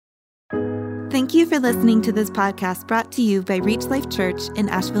Thank you for listening to this podcast brought to you by Reach Life Church in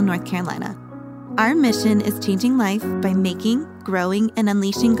Asheville, North Carolina. Our mission is changing life by making, growing, and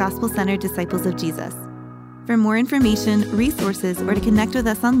unleashing gospel-centered disciples of Jesus. For more information, resources, or to connect with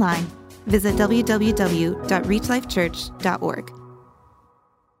us online, visit www.reachlifechurch.org.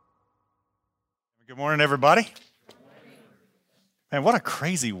 Good morning, everybody. Man, what a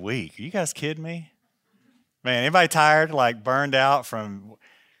crazy week. Are you guys kidding me? Man, anybody tired, like burned out from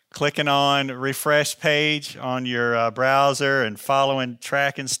clicking on refresh page on your browser and following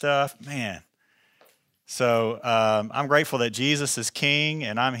track and stuff? Man. So I'm grateful that Jesus is King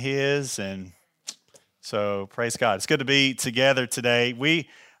and I'm His, and so praise God. It's good to be together today. We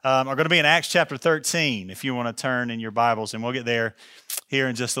are going to be in Acts chapter 13, if you want to turn in your Bibles, and we'll get there here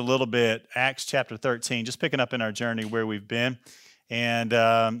in just a little bit. Acts chapter 13, just picking up in our journey where we've been. And,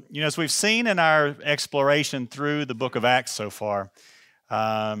 as we've seen in our exploration through the book of Acts so far,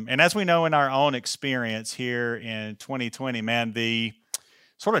 and as we know in our own experience here in 2020, man, the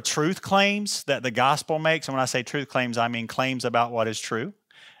sort of truth claims that the gospel makes, and when I say truth claims, I mean claims about what is true,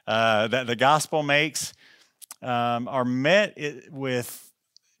 that the gospel makes are met with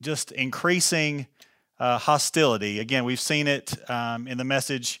just increasing hostility. Again, we've seen it in the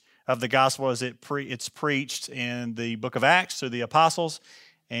message of the gospel as it's preached in the book of Acts through the apostles,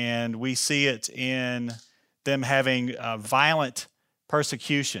 and we see it in them having violent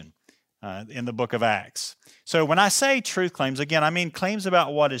persecution in the book of Acts. So when I say truth claims, again, I mean claims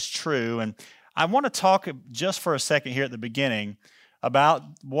about what is true, and I want to talk just for a second here at the beginning about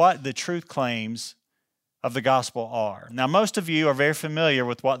what the truth claims of the gospel are. Now, most of you are very familiar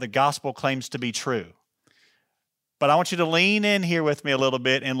with what the gospel claims to be true. But I want you to lean in here with me a little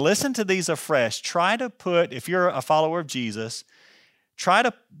bit and listen to these afresh. Try to put, if you're a follower of Jesus, try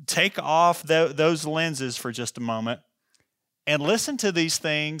to take off those lenses for just a moment and listen to these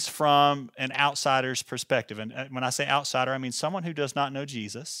things from an outsider's perspective. And when I say outsider, I mean someone who does not know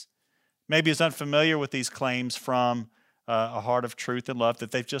Jesus, maybe is unfamiliar with these claims from a heart of truth and love,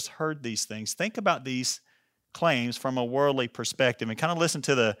 that they've just heard these things. Think about these claims from a worldly perspective and kind of listen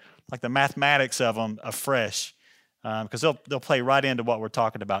to the mathematics of them afresh. Because they'll play right into what we're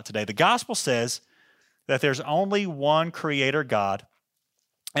talking about today. The gospel says that there's only one creator God,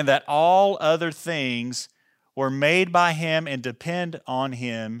 and that all other things were made by Him and depend on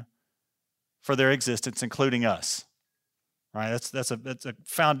Him for their existence, including us. Right? That's a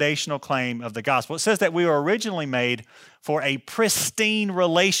foundational claim of the gospel. It says that we were originally made for a pristine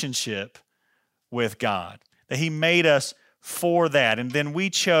relationship with God, that He made us for that, and then we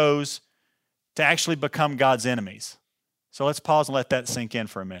chose to actually become God's enemies. So let's pause and let that sink in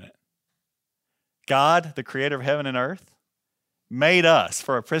for a minute. God, the creator of heaven and earth, made us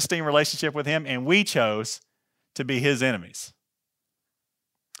for a pristine relationship with Him, and we chose to be His enemies.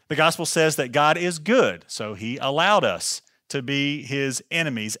 The gospel says that God is good, so He allowed us to be His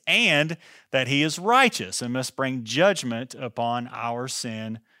enemies, and that He is righteous and must bring judgment upon our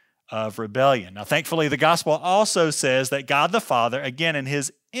sin of rebellion. Now, thankfully, the gospel also says that God the Father, again in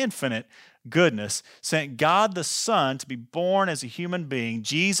His infinite goodness, sent God the Son to be born as a human being,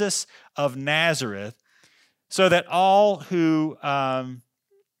 Jesus of Nazareth, so that all who, so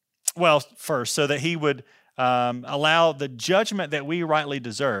that He would allow the judgment that we rightly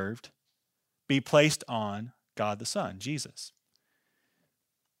deserved be placed on God the Son, Jesus.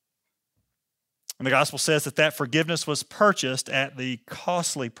 And the gospel says that forgiveness was purchased at the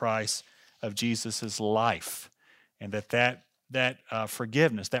costly price of Jesus' life, and that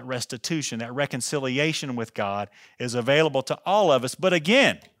forgiveness, that restitution, that reconciliation with God is available to all of us. But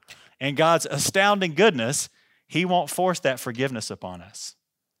again, in God's astounding goodness, He won't force that forgiveness upon us.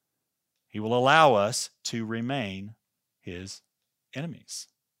 He will allow us to remain His enemies.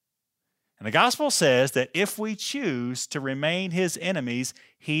 And the gospel says that if we choose to remain His enemies,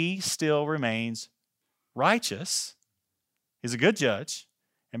 He still remains righteous. He's a good judge.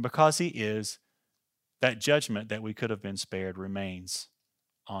 And because He is, that judgment that we could have been spared remains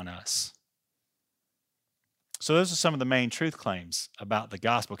on us. So those are some of the main truth claims about the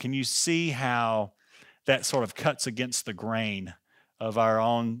gospel. Can you see how that sort of cuts against the grain of our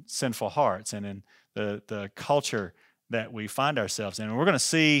own sinful hearts and in the culture that we find ourselves in? And we're going to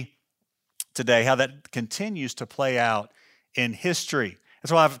see today how that continues to play out in history.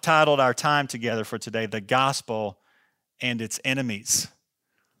 That's why I've titled our time together for today, The Gospel and Its Enemies.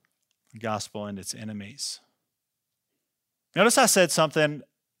 The gospel and its enemies. Notice I said something,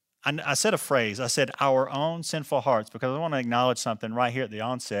 I said a phrase. I said our own sinful hearts, because I want to acknowledge something right here at the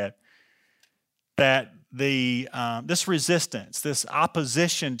onset, that this resistance, this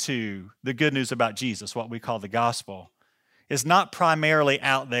opposition to the good news about Jesus, what we call the gospel, is not primarily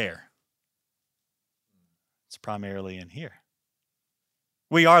out there. It's primarily in here.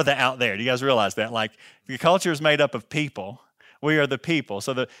 We are the out there. Do you guys realize that? Like, the culture is made up of people. We are the people.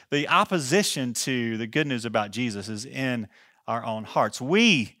 So the opposition to the good news about Jesus is in our own hearts.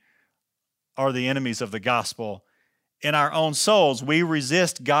 We are the enemies of the gospel. In our own souls, we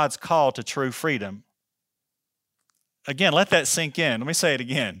resist God's call to true freedom. Again, let that sink in. Let me say it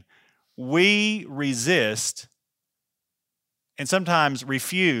again. We resist and sometimes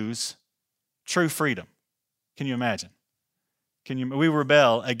refuse true freedom. Can you imagine? We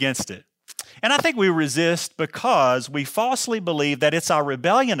rebel against it. And I think we resist because we falsely believe that it's our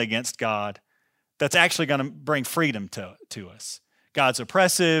rebellion against God that's actually going to bring freedom to us. God's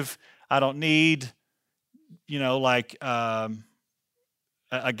oppressive. I don't need, a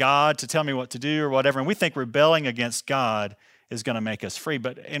God to tell me what to do or whatever. And we think rebelling against God is going to make us free.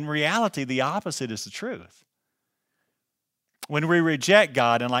 But in reality, the opposite is the truth. When we reject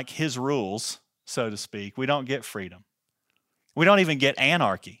God and like his rules, so to speak, we don't get freedom. We don't even get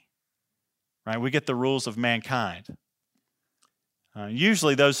anarchy, right? We get the rules of mankind.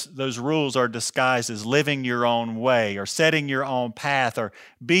 Usually those rules are disguised as living your own way or setting your own path or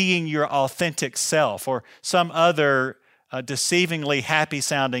being your authentic self or some other deceivingly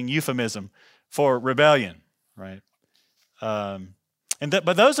happy-sounding euphemism for rebellion, right?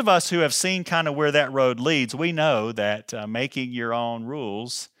 But those of us who have seen kind of where that road leads, we know that making your own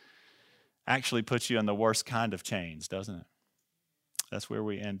rules actually puts you in the worst kind of chains, doesn't it? That's where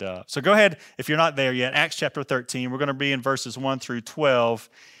we end up. So go ahead, if you're not there yet, Acts chapter 13. We're going to be in verses 1 through 12.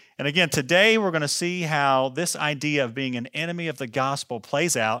 And again, today we're going to see how this idea of being an enemy of the gospel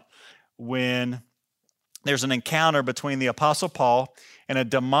plays out when there's an encounter between the Apostle Paul and a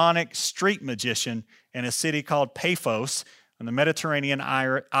demonic street magician in a city called Paphos on the Mediterranean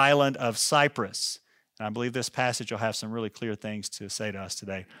island of Cyprus. And I believe this passage will have some really clear things to say to us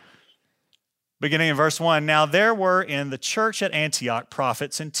today. Beginning in verse 1, now there were in the church at Antioch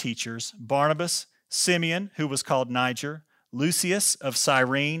prophets and teachers, Barnabas, Simeon, who was called Niger, Lucius of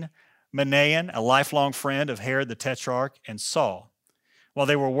Cyrene, Manaen, a lifelong friend of Herod the Tetrarch, and Saul. While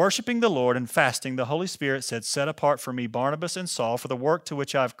they were worshiping the Lord and fasting, the Holy Spirit said, set apart for me Barnabas and Saul for the work to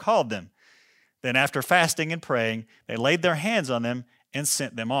which I have called them. Then after fasting and praying, they laid their hands on them and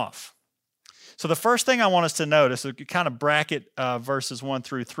sent them off. So the first thing I want us to notice, so kind of bracket verses 1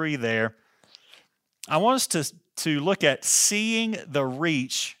 through 3 there, I want us to look at seeing the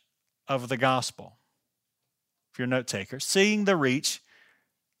reach of the gospel. If you're a note taker, seeing the reach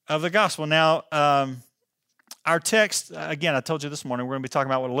of the gospel. Now, our text, again, I told you this morning, we're going to be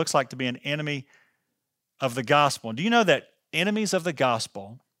talking about what it looks like to be an enemy of the gospel. Do you know that enemies of the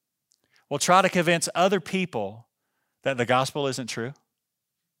gospel will try to convince other people that the gospel isn't true?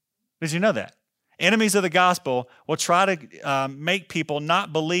 Did you know that? Enemies of the gospel will try to make people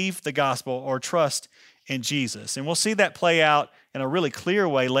not believe the gospel or trust in Jesus. And we'll see that play out in a really clear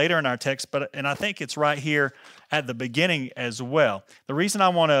way later in our text, and I think it's right here at the beginning as well. The reason I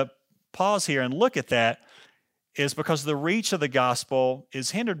want to pause here and look at that is because the reach of the gospel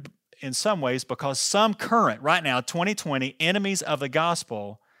is hindered in some ways because some current, right now, 2020, enemies of the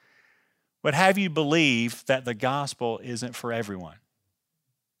gospel would have you believe that the gospel isn't for everyone.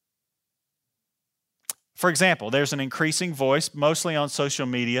 For example, there's an increasing voice, mostly on social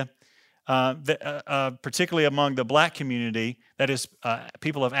media, particularly among the black community, that is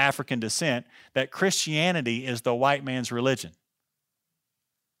people of African descent, that Christianity is the white man's religion.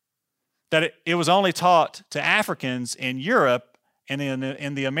 That it was only taught to Africans in Europe and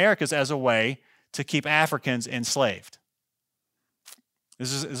in the Americas as a way to keep Africans enslaved.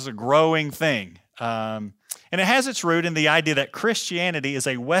 This is a growing thing. And it has its root in the idea that Christianity is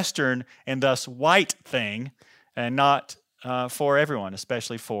a Western and thus white thing and not for everyone,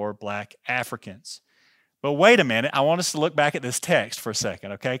 especially for black Africans. But wait a minute, I want us to look back at this text for a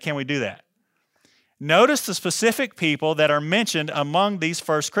second, okay? Can we do that? Notice the specific people that are mentioned among these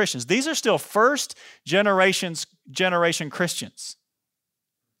first Christians. These are still first generation Christians.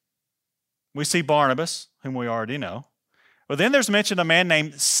 We see Barnabas, whom we already know. But then there's mentioned a man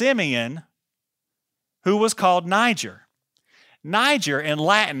named Simeon, who was called Niger. Niger in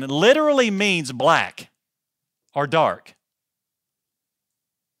Latin literally means black or dark.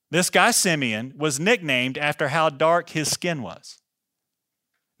 This guy Simeon was nicknamed after how dark his skin was.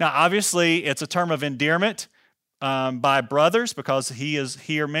 Now, obviously, it's a term of endearment by brothers because he is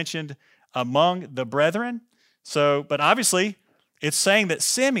here mentioned among the brethren. But obviously, it's saying that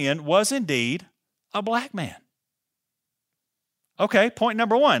Simeon was indeed a black man. Okay, point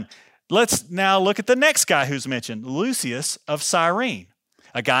number one. Let's now look at the next guy who's mentioned, Lucius of Cyrene.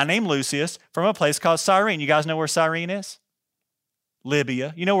 A guy named Lucius from a place called Cyrene. You guys know where Cyrene is?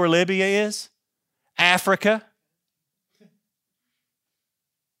 Libya. You know where Libya is? Africa.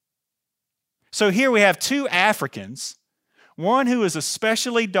 So here we have two Africans, one who is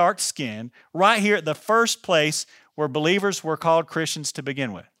especially dark-skinned, right here at the first place where believers were called Christians to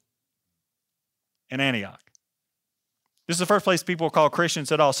begin with, in Antioch. This is the first place people were called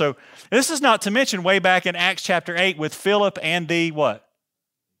Christians at all. So this is not to mention way back in Acts chapter 8 with Philip and the what?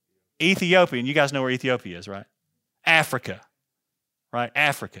 Ethiopian. You guys know where Ethiopia is, right? Africa, right?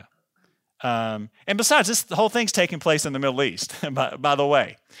 Africa. And besides, the whole thing's taking place in the Middle East, by the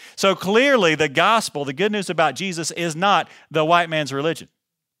way. So clearly the gospel, the good news about Jesus, is not the white man's religion.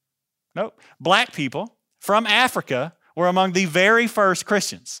 Nope. Black people from Africa were among the very first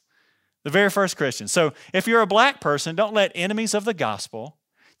Christians. The very first Christians. So if you're a black person, don't let enemies of the gospel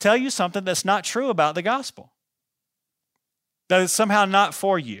tell you something that's not true about the gospel. That is somehow not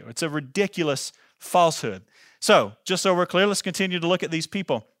for you. It's a ridiculous falsehood. So, just so we're clear, let's continue to look at these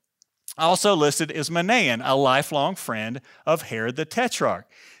people. Also listed is Manaen, a lifelong friend of Herod the Tetrarch.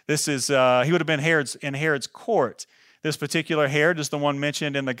 This is, he would have been in Herod's court. This particular Herod is the one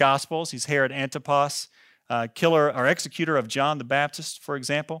mentioned in the Gospels. He's Herod Antipas, killer or executor of John the Baptist, for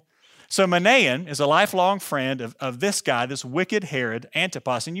example. So Manaen is a lifelong friend of this guy, this wicked Herod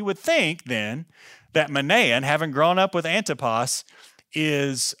Antipas. And you would think then that Manaen, having grown up with Antipas,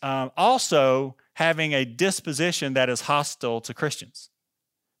 is also having a disposition that is hostile to Christians,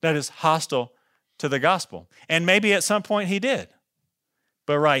 that is hostile to the gospel. And maybe at some point he did.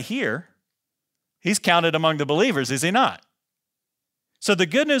 But right here, he's counted among the believers, is he not? So the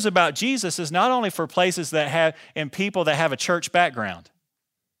good news about Jesus is not only for places that have, and people that have a church background.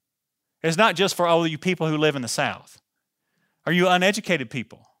 It's not just for all you people who live in the South. Are you uneducated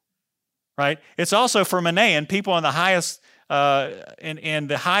people? Right? It's also for Manaen, people in the highest in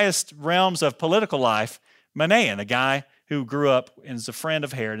the highest realms of political life. Manaen, the guy who grew up and is a friend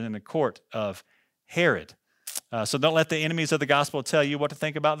of Herod in the court of Herod. So don't let the enemies of the gospel tell you what to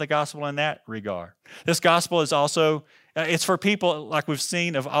think about the gospel in that regard. This gospel is also, it's for people, like we've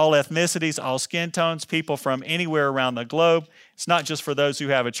seen, of all ethnicities, all skin tones, people from anywhere around the globe. It's not just for those who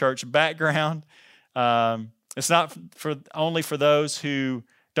have a church background. It's not only for those who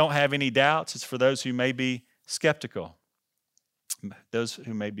don't have any doubts. It's for those who may be skeptical. Those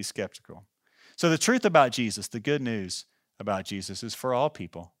who may be skeptical. So the truth about Jesus, the good news about Jesus, is for all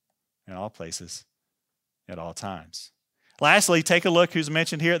people in all places at all times. Lastly, take a look who's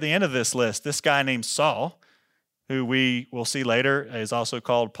mentioned here at the end of this list. This guy named Saul, who we will see later is also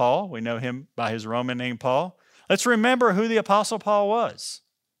called Paul. We know him by his Roman name, Paul. Let's remember who the Apostle Paul was.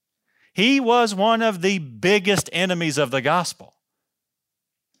 He was one of the biggest enemies of the gospel.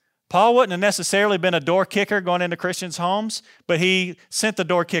 Paul wouldn't have necessarily been a door kicker going into Christians' homes, but he sent the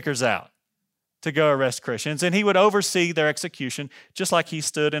door kickers out to go arrest Christians, and he would oversee their execution, just like he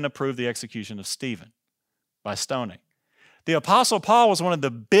stood and approved the execution of Stephen by stoning. The Apostle Paul was one of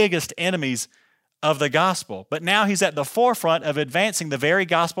the biggest enemies of the gospel, but now he's at the forefront of advancing the very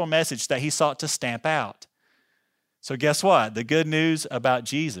gospel message that he sought to stamp out. So guess what? The good news about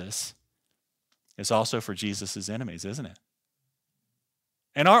Jesus is also for Jesus' enemies, isn't it?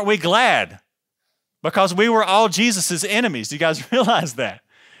 And aren't we glad? Because we were all Jesus' enemies. Do you guys realize that?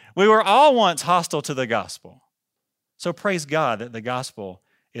 We were all once hostile to the gospel. So praise God that the gospel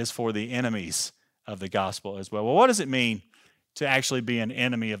is for the enemies of the gospel as well. Well, what does it mean to actually be an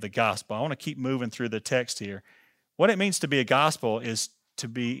enemy of the gospel? I want to keep moving through the text here. What it means to be a gospel is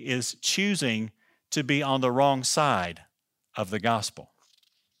choosing to be on the wrong side of the gospel.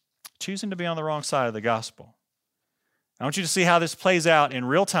 Choosing to be on the wrong side of the gospel. I want you to see how this plays out in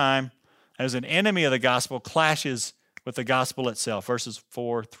real time as an enemy of the gospel clashes with the gospel itself, verses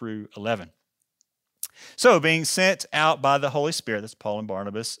 4 through 11. So, being sent out by the Holy Spirit, that's Paul and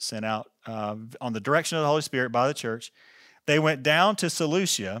Barnabas, sent out on the direction of the Holy Spirit by the church, they went down to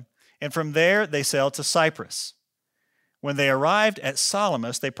Seleucia, and from there they sailed to Cyprus. When they arrived at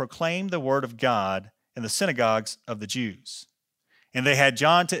Salamis, they proclaimed the word of God in the synagogues of the Jews. And they had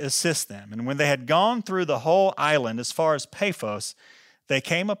John to assist them. And when they had gone through the whole island as far as Paphos, they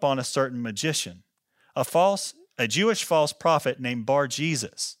came upon a certain magician, a Jewish false prophet named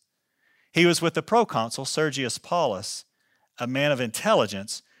Bar-Jesus. He was with the proconsul Sergius Paulus, a man of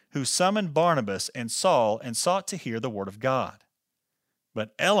intelligence, who summoned Barnabas and Saul and sought to hear the word of God.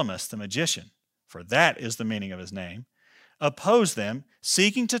 But Elymas the magician, for that is the meaning of his name, opposed them,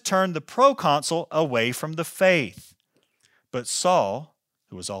 seeking to turn the proconsul away from the faith. But Saul,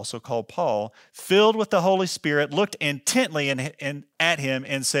 who was also called Paul, filled with the Holy Spirit, looked intently at him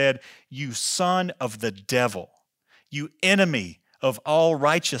and said, "You son of the devil, you enemy of all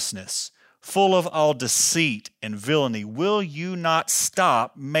righteousness, full of all deceit and villainy, will you not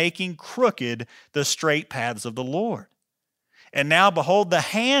stop making crooked the straight paths of the Lord? And now behold, the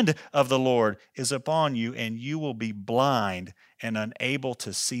hand of the Lord is upon you, and you will be blind and unable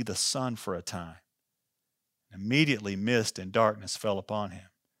to see the sun for a time." Immediately mist and darkness fell upon him,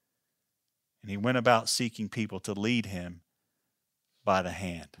 and he went about seeking people to lead him by the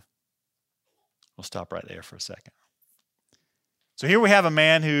hand. We'll stop right there for a second. So here we have a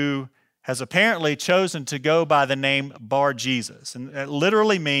man who has apparently chosen to go by the name Bar Jesus, and that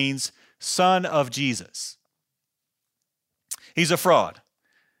literally means son of Jesus. He's a fraud.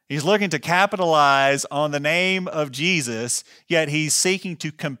 He's looking to capitalize on the name of Jesus, yet he's seeking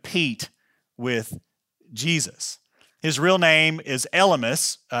to compete with Jesus. His real name is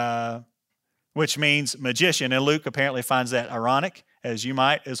Elymas, which means magician, and Luke apparently finds that ironic, as you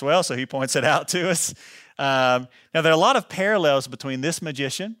might as well, so he points it out to us. Now, there are a lot of parallels between this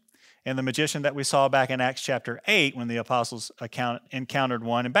magician and the magician that we saw back in Acts chapter 8 when the apostles encountered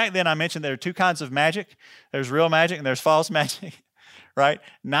one. And back then I mentioned there are two kinds of magic. There's real magic and there's false magic, right?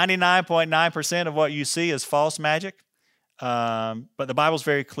 99.9% of what you see is false magic. But the Bible's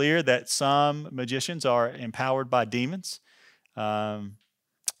very clear that some magicians are empowered by demons.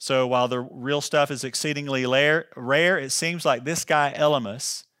 So while the real stuff is exceedingly rare, it seems like this guy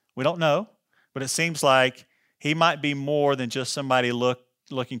Elymas, we don't know, but it seems like he might be more than just somebody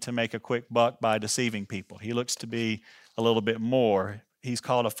looking to make a quick buck by deceiving people. He looks to be a little bit more. He's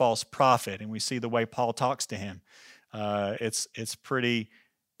called a false prophet, and we see the way Paul talks to him. It's pretty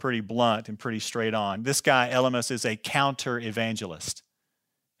blunt and pretty straight on. This guy, Elymas, is a counter-evangelist.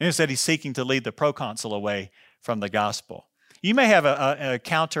 And it said he's seeking to lead the proconsul away from the gospel. You may have a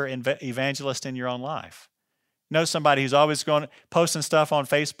counter-evangelist in your own life. Know somebody who's always posting stuff on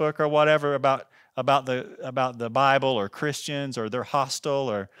Facebook or whatever about the Bible or Christians, or they're hostile,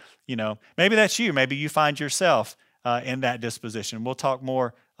 or maybe that's you. Maybe you find yourself in that disposition. We'll talk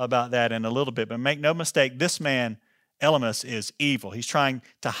more about that in a little bit. But make no mistake, this man Elymas is evil. He's trying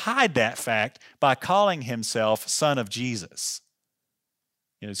to hide that fact by calling himself son of Jesus.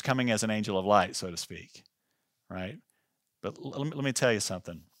 He's coming as an angel of light, so to speak, right? But let me tell you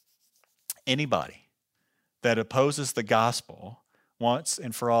something. Anybody that opposes the gospel once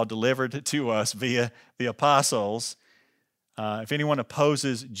and for all delivered to us via the apostles, if anyone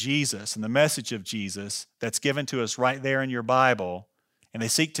opposes Jesus and the message of Jesus that's given to us right there in your Bible, and they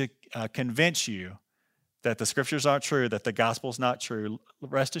seek to convince you that the scriptures aren't true, that the gospel's not true,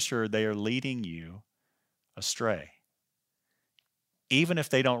 rest assured they are leading you astray. Even if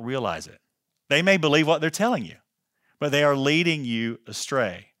they don't realize it. They may believe what they're telling you, but they are leading you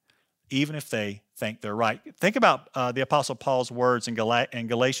astray, even if they think they're right. Think about the Apostle Paul's words in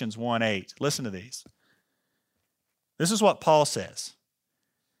Galatians 1:8. Listen to these. This is what Paul says.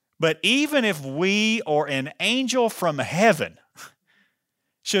 "But even if we or an angel from heaven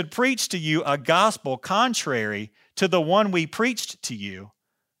should preach to you a gospel contrary to the one we preached to you,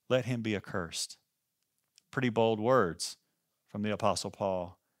 let him be accursed." Pretty bold words from the Apostle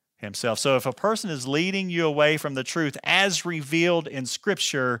Paul himself. So if a person is leading you away from the truth as revealed in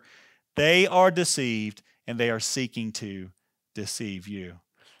Scripture, they are deceived and they are seeking to deceive you.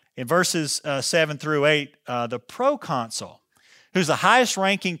 In verses 7 through 8, the proconsul, who's the highest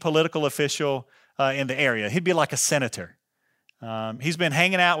ranking political official in the area, he'd be like a senator. He's been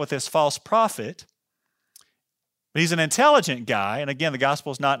hanging out with this false prophet. But he's an intelligent guy. And again, the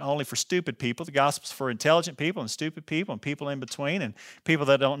gospel is not only for stupid people. The gospel is for intelligent people and stupid people and people in between and people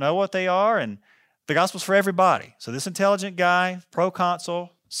that don't know what they are. And the gospel is for everybody. So this intelligent guy,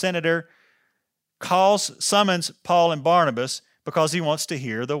 proconsul, senator, summons Paul and Barnabas because he wants to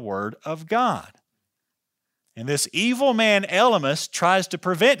hear the word of God. And this evil man, Elymas, tries to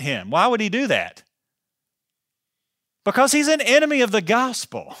prevent him. Why would he do that? Because he's an enemy of the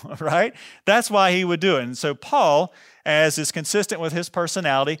gospel, right? That's why he would do it. And so Paul, as is consistent with his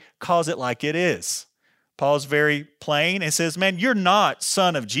personality, calls it like it is. Paul's very plain and says, man, you're not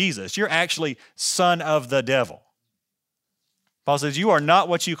son of Jesus. You're actually son of the devil. Paul says, you are not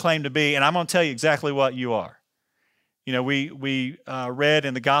what you claim to be, and I'm going to tell you exactly what you are. You know, we read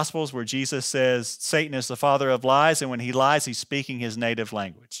in the Gospels where Jesus says Satan is the father of lies, and when he lies, he's speaking his native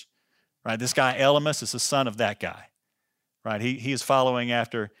language. Right? This guy, Elymas, is the son of that guy. Right? He is following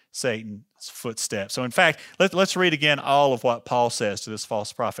after Satan's footsteps. So in fact, let's read again all of what Paul says to this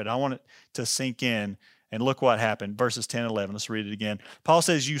false prophet. I want it to sink in, and look what happened. Verses 10 and 11. Let's read it again. Paul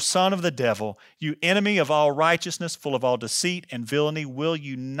says, you son of the devil, you enemy of all righteousness, full of all deceit and villainy, will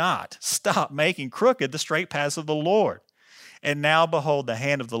you not stop making crooked the straight paths of the Lord? And now behold, the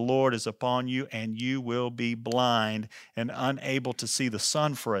hand of the Lord is upon you, and you will be blind and unable to see the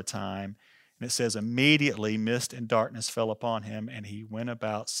sun for a time. And it says, immediately mist and darkness fell upon him, and he went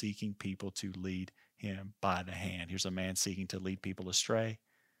about seeking people to lead him by the hand. Here's a man seeking to lead people astray,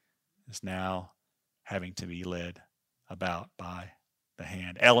 is now having to be led about by the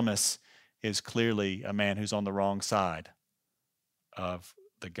hand. Elymas is clearly a man who's on the wrong side of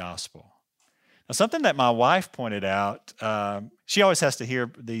the gospel. Now, something that my wife pointed out, she always has to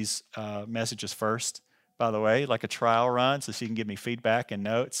hear these messages first, by the way, like a trial run, so she can give me feedback and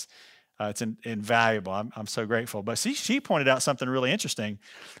notes. It's invaluable. I'm so grateful. But see, she pointed out something really interesting.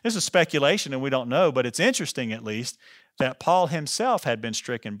 This is speculation, and we don't know, but it's interesting at least that Paul himself had been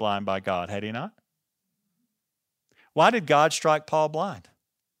stricken blind by God, had he not? Why did God strike Paul blind?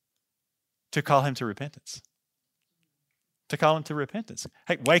 To call him to repentance. To call him to repentance.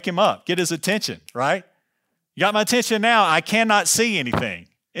 Hey, wake him up. Get his attention, right? You got my attention now. I cannot see anything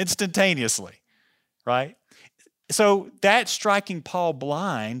instantaneously, right? So that striking Paul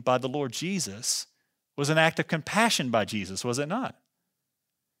blind by the Lord Jesus was an act of compassion by Jesus, was it not?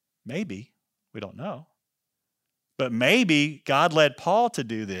 Maybe. We don't know. But maybe God led Paul to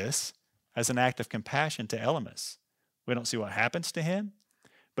do this as an act of compassion to Elymas. We don't see what happens to him.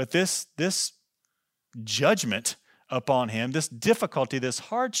 But this judgment upon him, this difficulty, this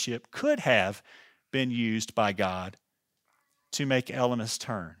hardship could have been used by God to make Elymas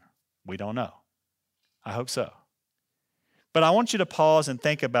turn. We don't know. I hope so. But I want you to pause and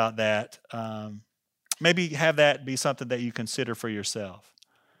think about that. Maybe have that be something that you consider for yourself.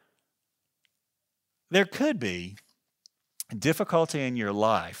 There could be difficulty in your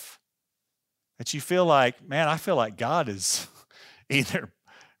life that you feel like, man, I feel like God is either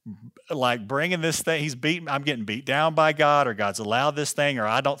like bringing this thing, I'm getting beat down by God, or God's allowed this thing, or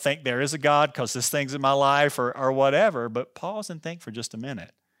I don't think there is a God because this thing's in my life, or whatever. But pause and think for just a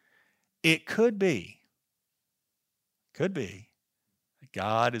minute. It could be that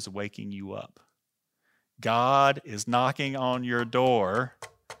God is waking you up. God is knocking on your door,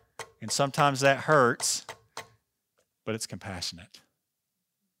 and sometimes that hurts, but it's compassionate.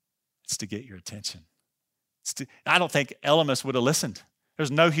 It's to get your attention. I don't think Elymas would have listened. There's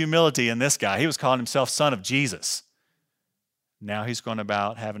no humility in this guy. He was calling himself son of Jesus. Now he's going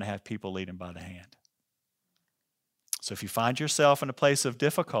about having to have people lead him by the hand. So if you find yourself in a place of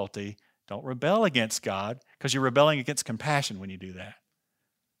difficulty, don't rebel against God, because you're rebelling against compassion when you do that.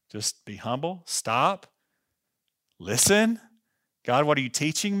 Just be humble, stop, listen. God, what are you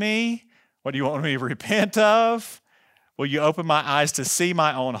teaching me? What do you want me to repent of? Will you open my eyes to see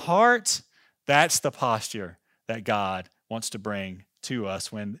my own heart? That's the posture that God wants to bring to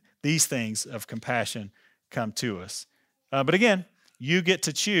us when these things of compassion come to us. But again, you get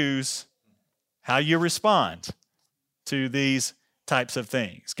to choose how you respond to these types of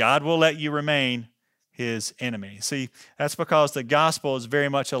things. God will let you remain his enemy. See, that's because the gospel is very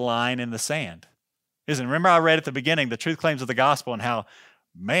much a line in the sand. Isn't it? Remember I read at the beginning the truth claims of the gospel and how,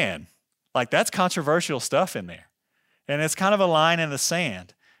 man, like that's controversial stuff in there. And it's kind of a line in the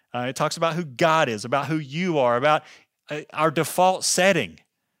sand. It talks about who God is, about who you are, about our default setting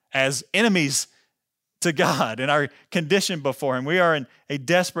as enemies to God and our condition before him. We are in a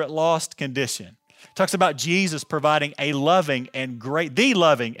desperate, lost condition. It talks about Jesus providing the loving and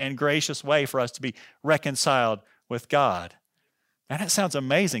gracious way for us to be reconciled with God. And that sounds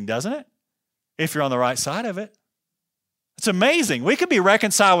amazing, doesn't it? If you're on the right side of it. It's amazing. We could be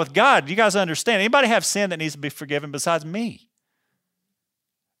reconciled with God. You guys understand? Anybody have sin that needs to be forgiven besides me?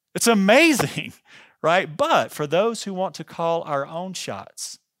 It's amazing, right? But for those who want to call our own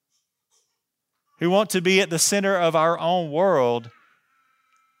shots, who want to be at the center of our own world,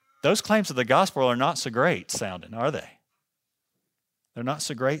 those claims of the gospel are not so great sounding, are they? They're not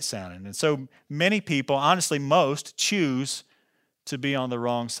so great sounding. And so many people, honestly most, choose to be on the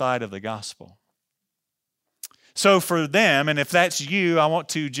wrong side of the gospel. So for them, and if that's you, I want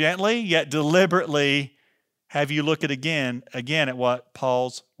to gently yet deliberately have you look again at what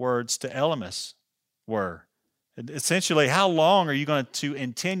Paul's words to Elymas were. Essentially, how long are you going to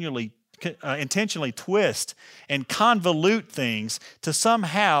intentionally twist and convolute things to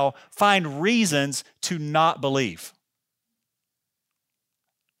somehow find reasons to not believe?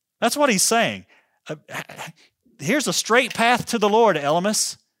 That's what he's saying. Here's a straight path to the Lord,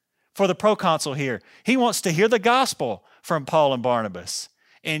 Elymas, for the proconsul here. He wants to hear the gospel from Paul and Barnabas.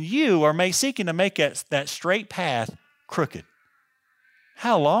 And you are seeking to make that straight path crooked.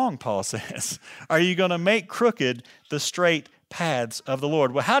 How long, Paul says, are you going to make crooked the straight paths of the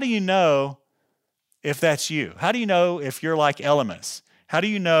Lord? Well, how do you know if that's you? How do you know if you're like Elymas? How do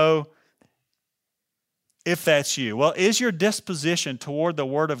you know if that's you? Well, is your disposition toward the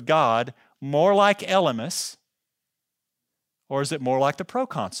Word of God more like Elymas, or is it more like the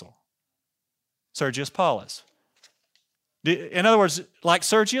proconsul? Sergius Paulus? In other words, like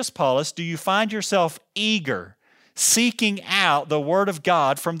Sergius Paulus, do you find yourself eager, seeking out the Word of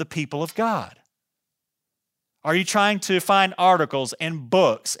God from the people of God? Are you trying to find articles and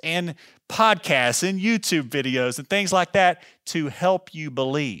books and podcasts and YouTube videos and things like that to help you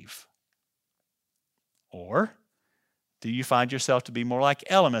believe? Or do you find yourself to be more like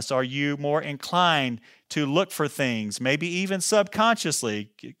Elymas? Are you more inclined to look for things, maybe even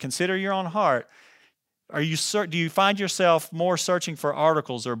subconsciously? Consider your own heart. Do you find yourself more searching for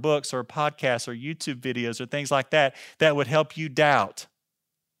articles or books or podcasts or YouTube videos or things like that that would help you doubt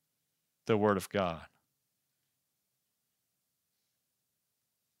the Word of God?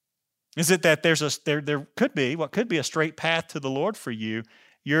 Is it that there could be what could be a straight path to the Lord for you?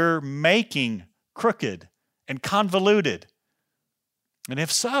 You're making crooked and convoluted. And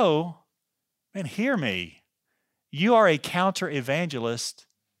if so, man, hear me. You are a counter-evangelist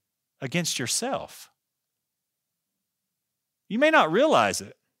against yourself. You may not realize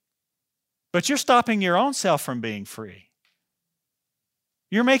it, but you're stopping your own self from being free.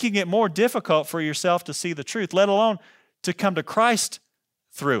 You're making it more difficult for yourself to see the truth, let alone to come to Christ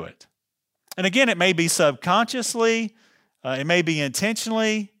through it. And again, it may be subconsciously, it may be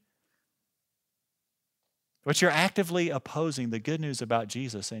intentionally, but you're actively opposing the good news about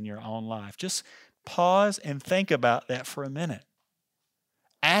Jesus in your own life. Just pause and think about that for a minute.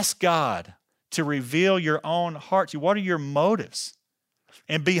 Ask God to reveal your own heart to you. What are your motives?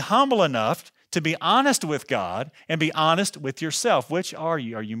 And be humble enough to be honest with God and be honest with yourself. Which are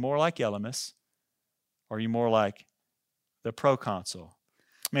you? Are you more like Elymas? Or are you more like the proconsul?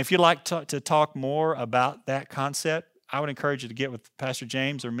 I mean, if you'd like to talk more about that concept, I would encourage you to get with Pastor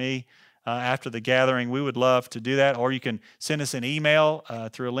James or me after the gathering. We would love to do that. Or you can send us an email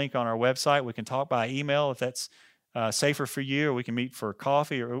through a link on our website. We can talk by email if that's safer for you, or we can meet for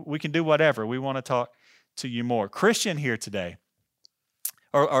coffee, or we can do whatever. We want to talk to you more. Christian here today,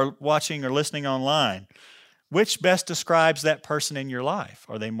 or watching or listening online, which best describes that person in your life?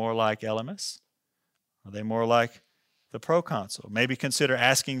 Are they more like Elymas? Are they more like the proconsul? Maybe consider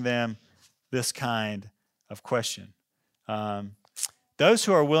asking them this kind of question. Those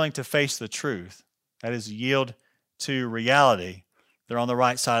who are willing to face the truth, that is, yield to reality, they're on the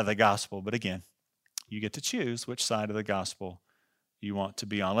right side of the gospel. But again, you get to choose which side of the gospel you want to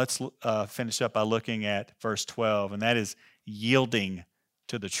be on. Let's finish up by looking at verse 12, and that is yielding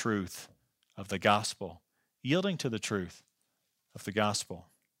to the truth of the gospel. Yielding to the truth of the gospel.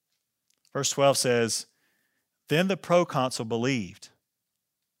 Verse 12 says, "Then the proconsul believed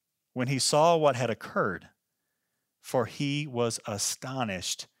when he saw what had occurred, for he was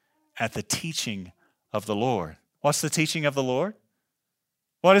astonished at the teaching of the Lord." What's the teaching of the Lord?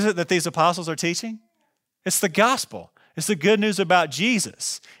 What is it that these apostles are teaching? It's the gospel. It's the good news about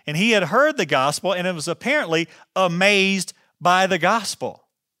Jesus. And he had heard the gospel and was apparently amazed by the gospel.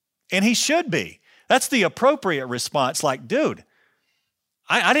 And he should be. That's the appropriate response. Like, dude,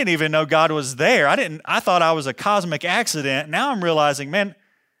 I didn't even know God was there. I thought I was a cosmic accident. Now I'm realizing, man,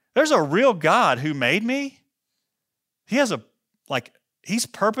 there's a real God who made me. He has he's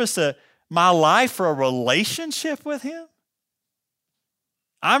purposed my life for a relationship with him.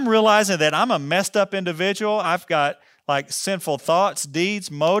 I'm realizing that I'm a messed up individual. I've got sinful thoughts, deeds,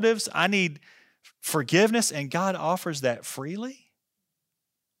 motives. I need forgiveness, and God offers that freely.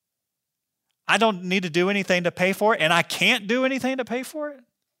 I don't need to do anything to pay for it, and I can't do anything to pay for it.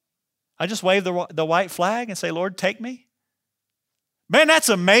 I just wave the white flag and say, Lord, take me. Man, that's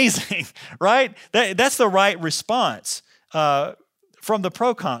amazing, right? That's the right response from the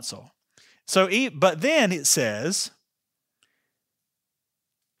proconsul. But then it says,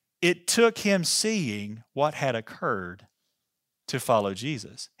 it took him seeing what had occurred to follow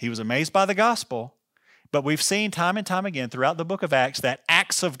Jesus. He was amazed by the gospel, but we've seen time and time again throughout the book of Acts that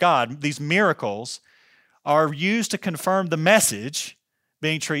acts of God, these miracles, are used to confirm the message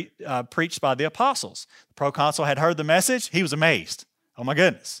being preached by the apostles. The proconsul had heard the message. He was amazed. Oh my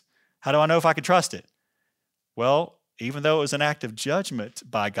goodness. How do I know if I can trust it? Well, even though it was an act of judgment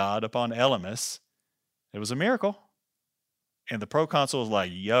by God upon Elymas, it was a miracle. And the proconsul was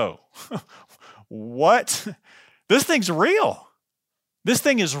like, yo, what? This thing's real. This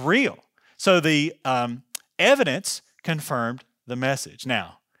thing is real. So the evidence confirmed the message.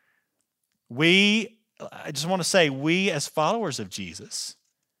 Now, I just want to say, we as followers of Jesus,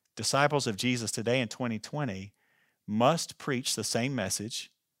 disciples of Jesus today in 2020, must preach the same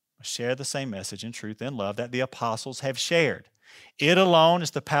message, share the same message in truth and love that the apostles have shared. It alone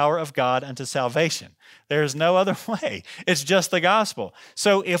is the power of God unto salvation. There is no other way. It's just the gospel.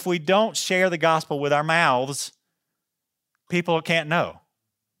 So if we don't share the gospel with our mouths, people can't know.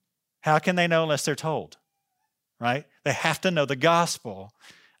 How can they know unless they're told? Right? They have to know the gospel.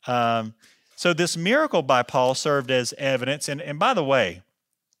 So this miracle by Paul served as evidence. And by the way,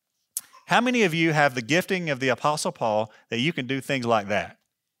 how many of you have the gifting of the Apostle Paul that you can do things like that?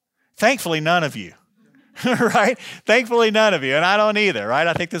 Thankfully, none of you. Right? Thankfully, none of you. And I don't either, right?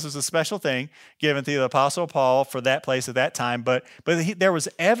 I think this was a special thing given to the Apostle Paul for that place at that time. But there was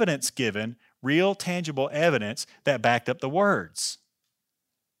evidence given, real, tangible evidence that backed up the words.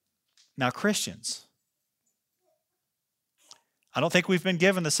 Now, Christians, I don't think we've been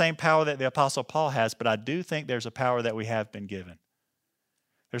given the same power that the Apostle Paul has, but I do think there's a power that we have been given.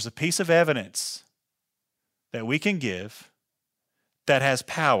 There's a piece of evidence that we can give that has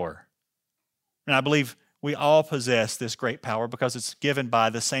power. And I believe we all possess this great power because it's given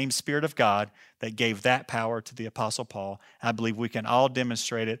by the same Spirit of God that gave that power to the Apostle Paul. I believe we can all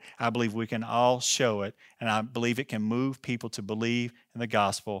demonstrate it. I believe we can all show it. And I believe it can move people to believe in the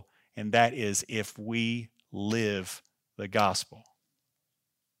gospel. And that is if we live the gospel.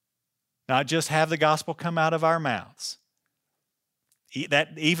 Not just have the gospel come out of our mouths. That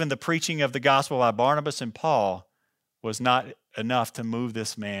even the preaching of the gospel by Barnabas and Paul was not enough to move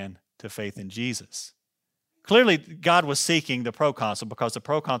this man to faith in Jesus. Clearly, God was seeking the proconsul because the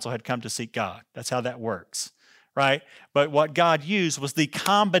proconsul had come to seek God. That's how that works, right? But what God used was the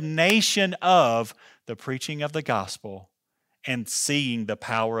combination of the preaching of the gospel and seeing the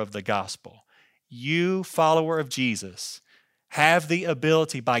power of the gospel. You, follower of Jesus, have the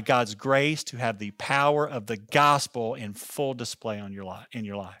ability by God's grace to have the power of the gospel in full display in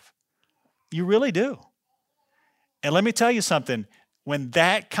your life. You really do. And let me tell you something. When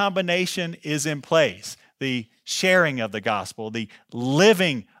that combination is in place, the sharing of the gospel, the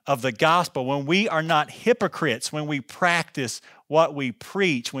living of the gospel, when we are not hypocrites, when we practice what we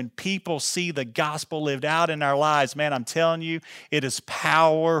preach, when people see the gospel lived out in our lives, man, I'm telling you, it is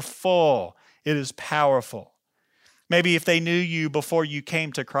powerful. It is powerful. Maybe if they knew you before you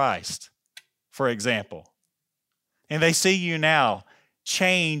came to Christ, for example, and they see you now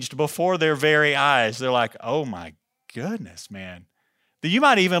changed before their very eyes, they're like, oh my goodness, man. You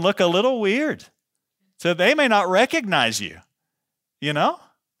might even look a little weird. So they may not recognize you, you know?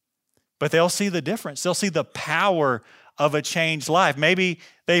 But they'll see the difference. They'll see the power of a changed life. Maybe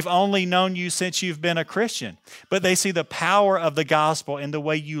they've only known you since you've been a Christian, but they see the power of the gospel in the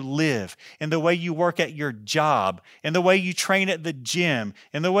way you live, in the way you work at your job, in the way you train at the gym,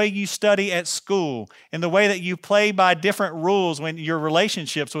 in the way you study at school, in the way that you play by different rules when your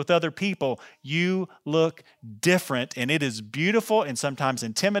relationships with other people. You look different, and it is beautiful and sometimes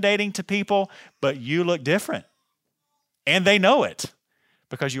intimidating to people, but you look different. And they know it,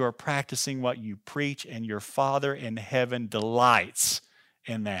 because you are practicing what you preach, and your Father in heaven delights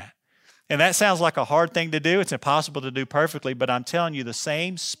in that. And that sounds like a hard thing to do. It's impossible to do perfectly, but I'm telling you, the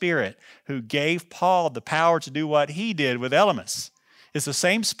same Spirit who gave Paul the power to do what he did with Elymas is the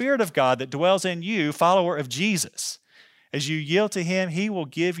same Spirit of God that dwells in you, follower of Jesus. As you yield to him, he will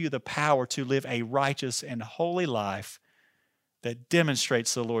give you the power to live a righteous and holy life that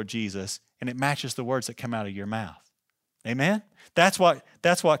demonstrates the Lord Jesus, and it matches the words that come out of your mouth. Amen? That's what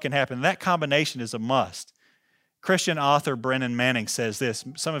can happen. That combination is a must. Christian author Brennan Manning says this.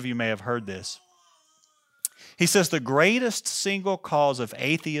 Some of you may have heard this. He says, the greatest single cause of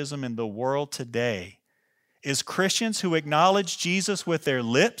atheism in the world today is Christians who acknowledge Jesus with their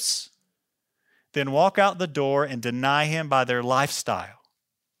lips, then walk out the door and deny him by their lifestyle.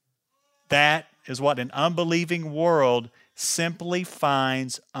 That is what an unbelieving world simply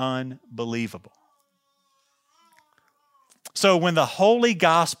finds unbelievable. So when the holy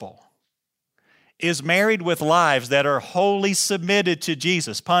gospel is married with lives that are wholly submitted to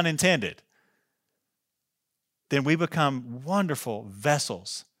Jesus, pun intended, then we become wonderful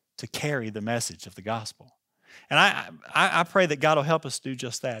vessels to carry the message of the gospel. And I pray that God will help us do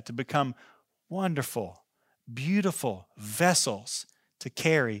just that, to become wonderful, beautiful vessels to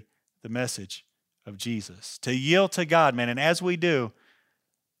carry the message of Jesus, to yield to God, man. And as we do,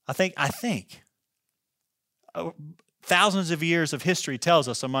 I think thousands of years of history tells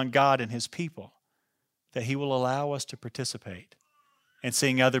us among God and his people that he will allow us to participate in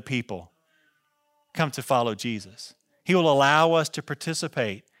seeing other people come to follow Jesus. He will allow us to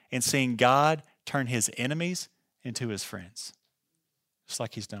participate in seeing God turn his enemies into his friends, just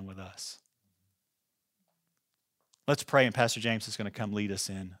like he's done with us. Let's pray, and Pastor James is going to come lead us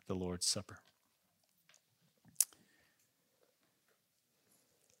in the Lord's Supper.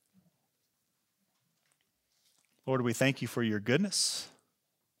 Lord, we thank you for your goodness.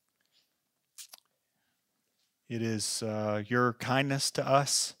 It is your kindness to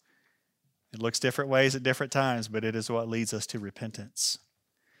us. It looks different ways at different times, but it is what leads us to repentance.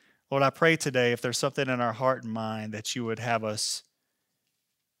 Lord, I pray today if there's something in our heart and mind that you would have us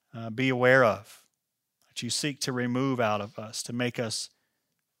be aware of, that you seek to remove out of us, to make us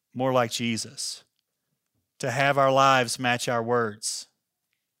more like Jesus, to have our lives match our words.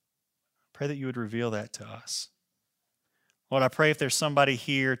 Pray that you would reveal that to us. Lord, I pray if there's somebody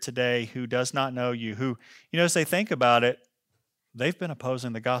here today who does not know you, who, as they think about it, they've been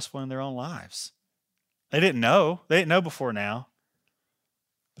opposing the gospel in their own lives. They didn't know. They didn't know before now.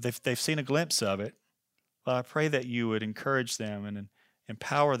 But they've seen a glimpse of it. Lord, I pray that you would encourage them and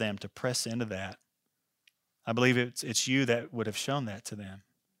empower them to press into that. I believe it's you that would have shown that to them.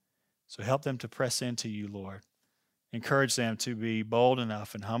 So help them to press into you, Lord. Encourage them to be bold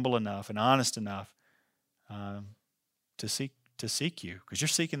enough and humble enough and honest enough to seek you, because you're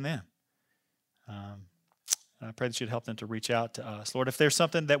seeking them. I pray that you'd help them to reach out to us. Lord, if there's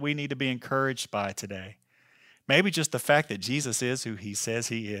something that we need to be encouraged by today, maybe just the fact that Jesus is who he says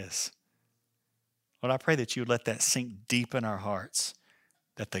he is. Lord, I pray that you would let that sink deep in our hearts,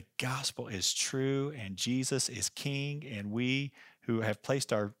 that the gospel is true and Jesus is King, and we who have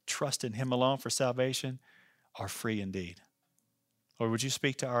placed our trust in him alone for salvation are free indeed. Lord, would you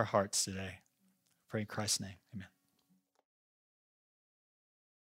speak to our hearts today? I pray in Christ's name. Amen.